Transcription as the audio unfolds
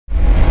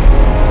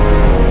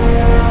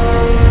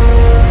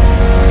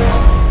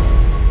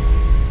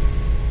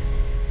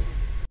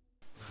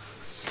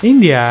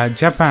India,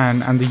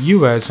 Japan, and the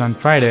US on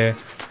Friday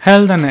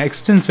held an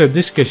extensive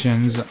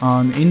discussions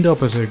on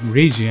Indo-Pacific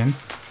region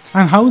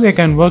and how they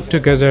can work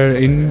together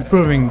in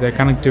improving their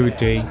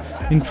connectivity,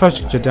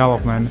 infrastructure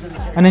development,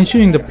 and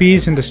ensuring the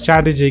peace in the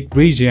strategic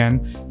region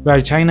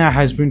where China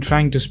has been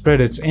trying to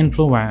spread its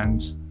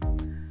influence.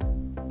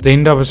 The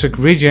Indo-Pacific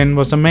region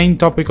was the main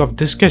topic of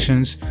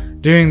discussions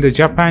during the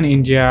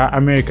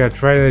Japan-India-America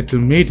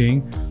Trilateral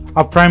meeting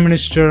of Prime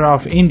Minister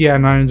of India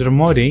Narendra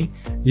Modi,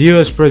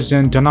 US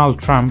President Donald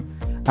Trump,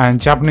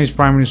 and Japanese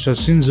Prime Minister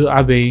Shinzo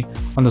Abe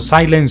on the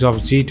sidelines of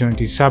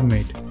G20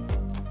 Summit.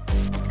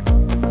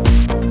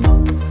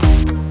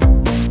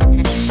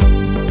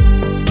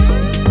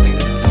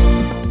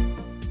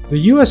 The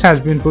US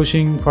has been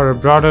pushing for a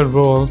broader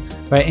role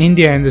by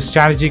India in the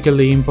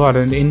strategically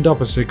important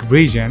Indo-Pacific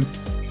region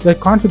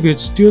that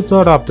contributes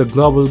 2/3 of the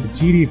global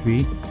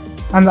GDP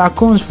and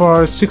accounts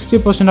for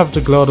 60% of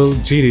the global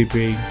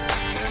GDP.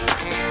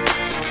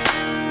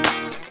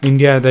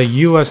 India, the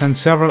US, and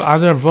several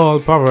other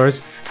world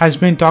powers has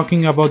been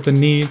talking about the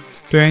need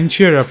to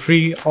ensure a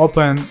free,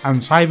 open,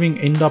 and thriving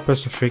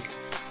Indo-Pacific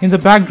in the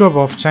backdrop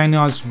of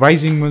China's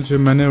rising military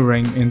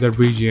maneuvering in the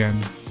region.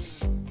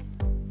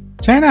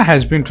 China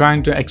has been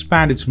trying to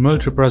expand its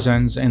military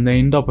presence in the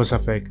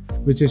Indo-Pacific,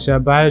 which is a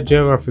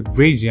biogeographic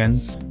region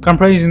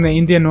comprising the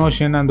Indian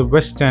Ocean and the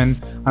Western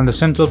and the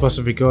Central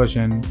Pacific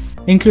Ocean,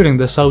 including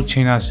the South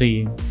China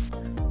Sea.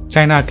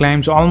 China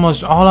claims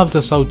almost all of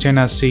the South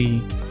China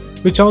Sea,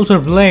 which also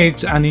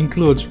relates and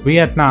includes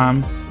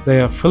Vietnam,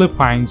 the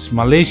Philippines,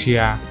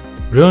 Malaysia,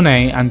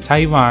 Brunei, and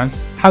Taiwan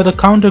have the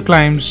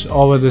counterclaims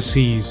over the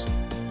seas.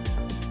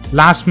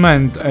 Last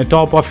month, a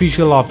top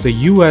official of the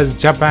US,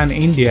 Japan,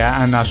 India,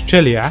 and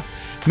Australia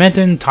met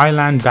in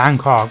Thailand,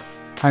 Bangkok,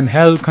 and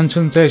held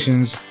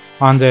consultations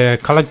on their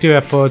collective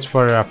efforts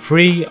for a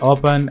free,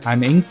 open,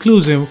 and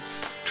inclusive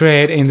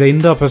trade in the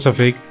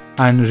Indo-Pacific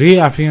and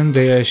reaffirmed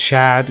their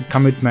shared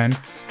commitment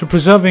to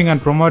preserving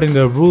and promoting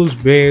the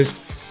rules-based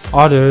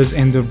orders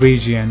in the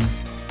region.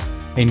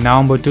 In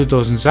November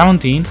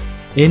 2017,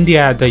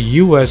 India, the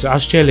US,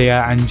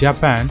 Australia, and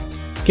Japan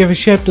gave a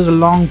shape to the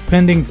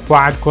long-pending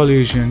Quad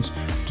coalitions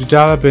to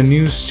develop a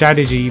new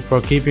strategy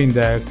for keeping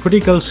the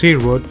critical sea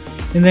route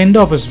in the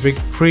Indo-Pacific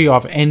free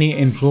of any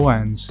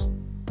influence.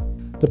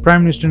 The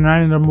Prime Minister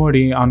Narendra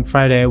Modi on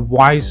Friday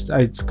voiced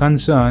its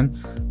concern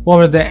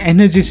over the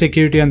energy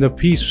security and the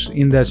peace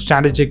in the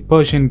strategic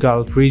Persian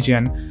Gulf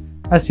region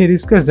as he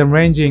discussed the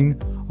ranging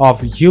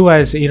of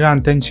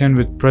US-Iran tension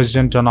with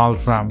President Donald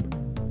Trump.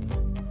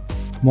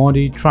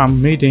 Modi-Trump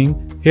meeting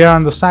here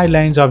on the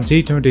sidelines of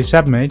G20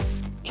 Summit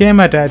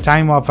came at a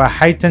time of a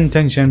heightened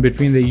tension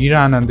between the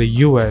Iran and the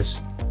US,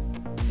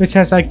 which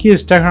has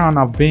accused Tehran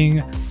of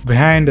being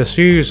behind a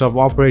series of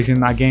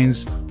operations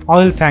against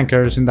oil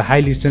tankers in the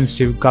highly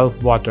sensitive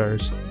Gulf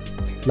waters.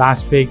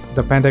 Last week,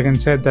 the Pentagon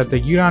said that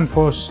the Iran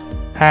force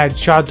had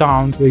shot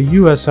down the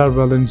US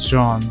surveillance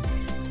drone.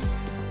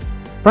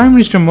 Prime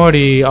Minister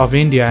Modi of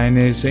India in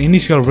his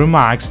initial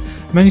remarks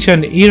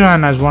mentioned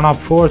Iran as one of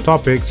 4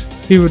 topics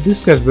he would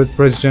discuss with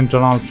President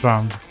Donald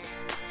Trump.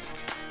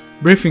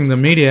 Briefing the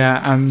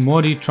media and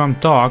Modi-Trump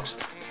talks,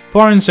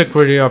 Foreign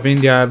Secretary of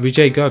India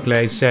Vijay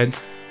Gokhale said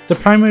the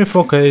primary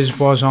focus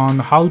was on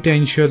how to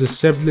ensure the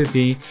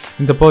stability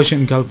in the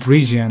Persian Gulf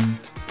region.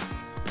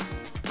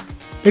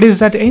 It is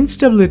that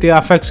instability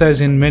affects us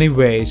in many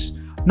ways,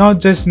 not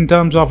just in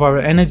terms of our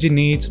energy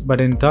needs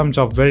but in terms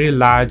of very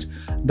large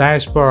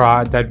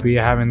diaspora that we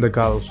have in the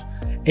Gulf,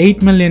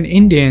 8 million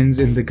Indians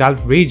in the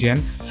Gulf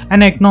region,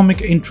 and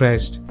economic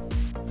interest.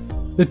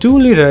 The two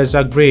leaders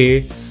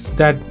agree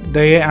that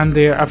they and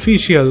their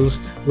officials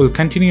will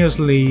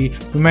continuously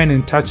remain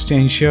in touch to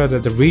ensure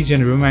that the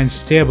region remains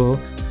stable,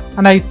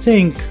 and I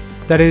think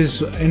that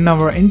is in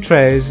our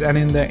interest and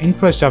in the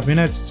interest of the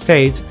United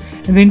States,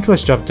 in the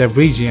interest of the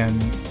region.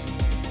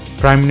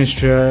 Prime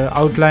Minister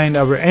outlined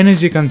our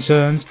energy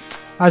concerns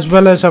as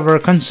well as our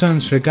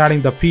concerns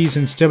regarding the peace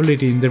and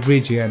stability in the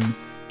region,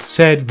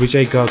 said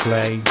Vijay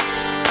Gokhale.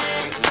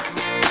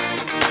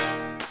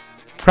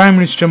 Prime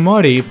Minister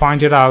Modi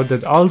pointed out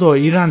that although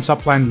Iran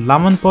supplied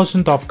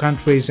 11% of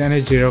country's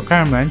energy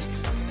requirements,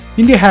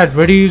 India had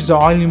reduced the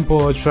oil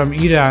imports from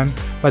Iran,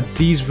 but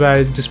these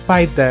were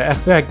despite the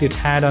effect it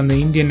had on the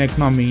Indian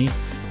economy.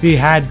 We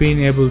had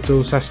been able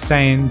to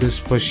sustain this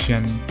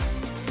position.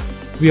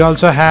 We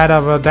also had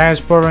our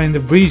diaspora in the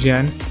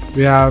region,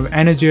 we have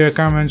energy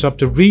requirements of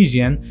the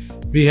region,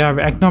 we have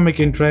economic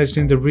interest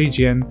in the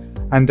region,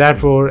 and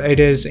therefore it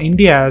is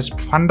India's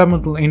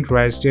fundamental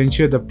interest to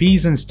ensure the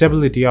peace and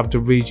stability of the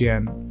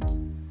region.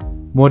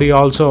 Modi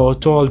also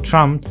told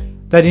Trump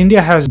that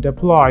India has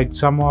deployed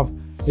some of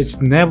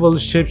its naval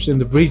ships in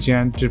the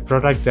region to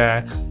protect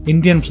the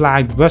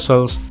Indian-flagged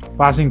vessels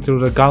passing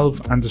through the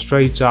Gulf and the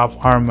Straits of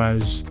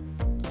Hormuz.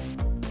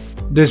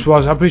 This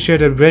was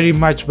appreciated very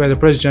much by the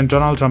President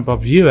Donald Trump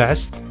of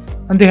US,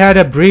 and they had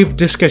a brief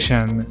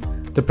discussion.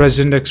 The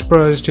President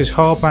expressed his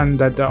hope and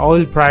that the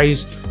oil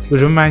price will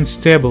remain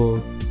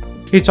stable.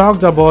 He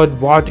talked about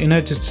what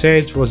United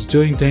States was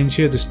doing to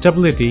ensure the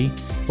stability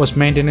was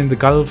maintained in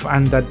the Gulf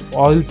and that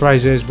oil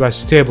prices were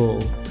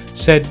stable,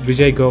 said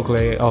Vijay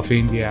Gokhale of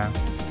India.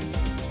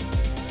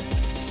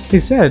 He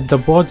said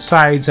that both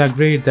sides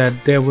agreed that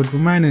they would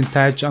remain in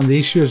touch on the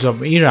issues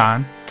of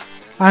Iran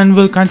and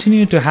will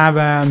continue to have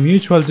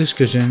mutual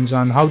discussions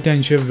on how to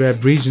ensure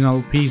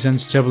regional peace and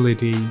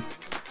stability.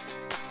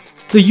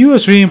 The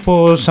US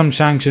reimposed some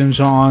sanctions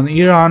on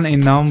Iran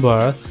in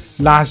November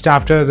last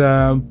after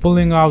the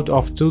pulling out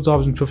of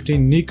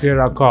 2015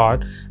 nuclear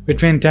accord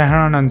between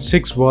Tehran and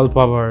 6 world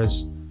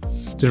powers.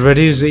 To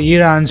reduce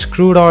Iran's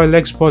crude oil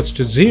exports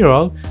to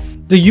zero,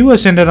 the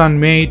US ended on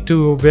May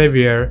 2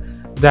 waiver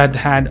that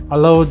had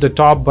allowed the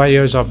top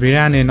buyers of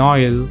Iranian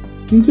oil,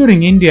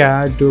 including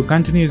India, to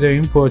continue their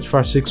imports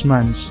for 6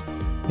 months.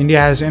 India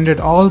has ended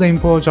all the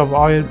imports of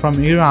oil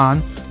from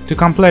Iran to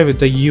comply with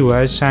the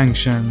US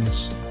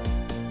sanctions.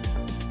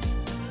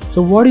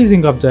 So what do you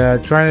think of the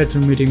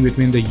Trilateral meeting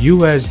between the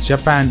US,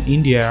 Japan,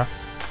 India,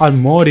 or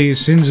Modi,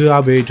 Shinzo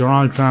Abe,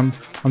 Donald Trump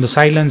on the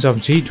sidelines of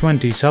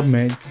G20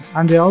 Summit?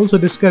 And they also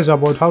discuss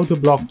about how to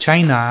block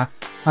China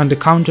and to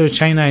counter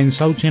China in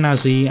South China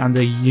Sea and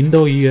the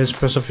Indo-US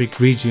Pacific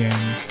region.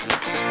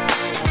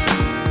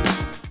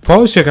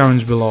 Post your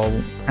comments below,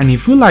 and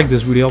if you like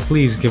this video,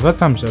 please give a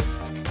thumbs up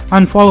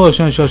and follow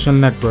us on social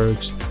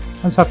networks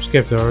and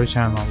subscribe to our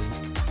channel.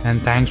 And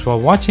thanks for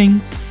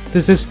watching.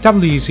 This is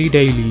WC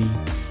Daily.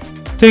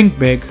 Think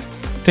big,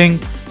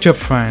 think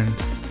different.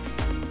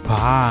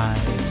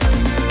 Bye.